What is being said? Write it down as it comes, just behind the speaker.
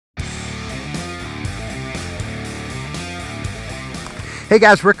Hey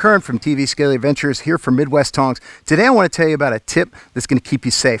guys, Rick Kern from TV Scaly Adventures here for Midwest Tongs. Today I want to tell you about a tip that's going to keep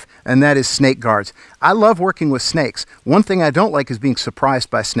you safe, and that is snake guards. I love working with snakes. One thing I don't like is being surprised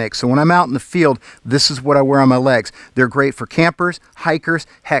by snakes. So when I'm out in the field, this is what I wear on my legs. They're great for campers, hikers,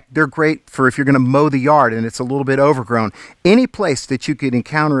 heck, they're great for if you're going to mow the yard and it's a little bit overgrown. Any place that you could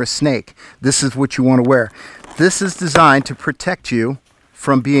encounter a snake, this is what you want to wear. This is designed to protect you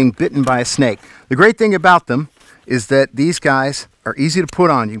from being bitten by a snake. The great thing about them is that these guys are easy to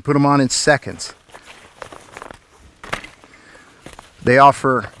put on. You can put them on in seconds. They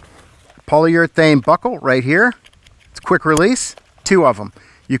offer polyurethane buckle right here. It's quick release, 2 of them.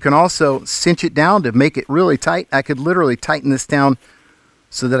 You can also cinch it down to make it really tight. I could literally tighten this down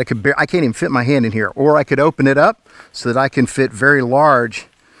so that I can't even fit my hand in here. Or I could open it up so that I can fit very large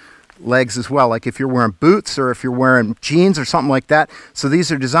legs as well, like if you're wearing boots or if you're wearing jeans or something like that. So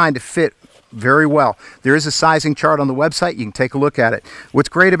these are designed to fit very well. There is a sizing chart on the website. You can take a look at it. What's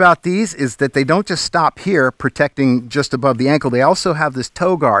great about these is that they don't just stop here protecting just above the ankle. They also have this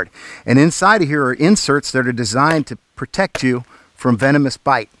toe guard, and inside of here are inserts that are designed to protect you from venomous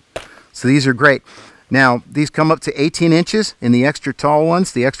bite. So these are great. Now these come up to 18 inches in the extra tall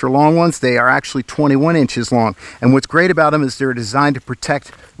ones. The extra long ones, they are actually 21 inches long. And what's great about them is they're designed to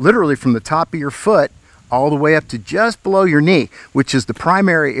protect literally from the top of your foot all the way up to just below your knee, which is the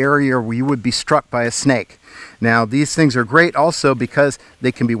primary area where you would be struck by a snake. Now these things are great also because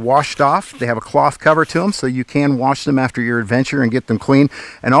they can be washed off. They have a cloth cover to them, so you can wash them after your adventure and get them clean.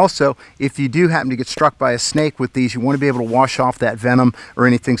 And also, if you do happen to get struck by a snake with these, you want to be able to wash off that venom or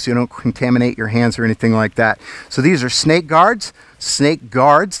anything so you don't contaminate your hands or anything like that. So these are snake guards. Snake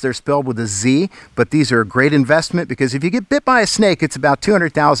guards, they're spelled with a Z, but these are a great investment because if you get bit by a snake, it's about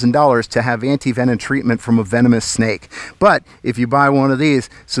 $200,000 to have anti-venom treatment from a venomous snake. But if you buy one of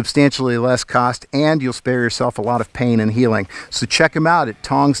these, substantially less cost, and you'll spare yourself a lot of pain and healing. So check them out at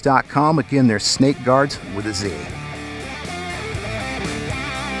tongs.com. Again, they're snake guards with a Z.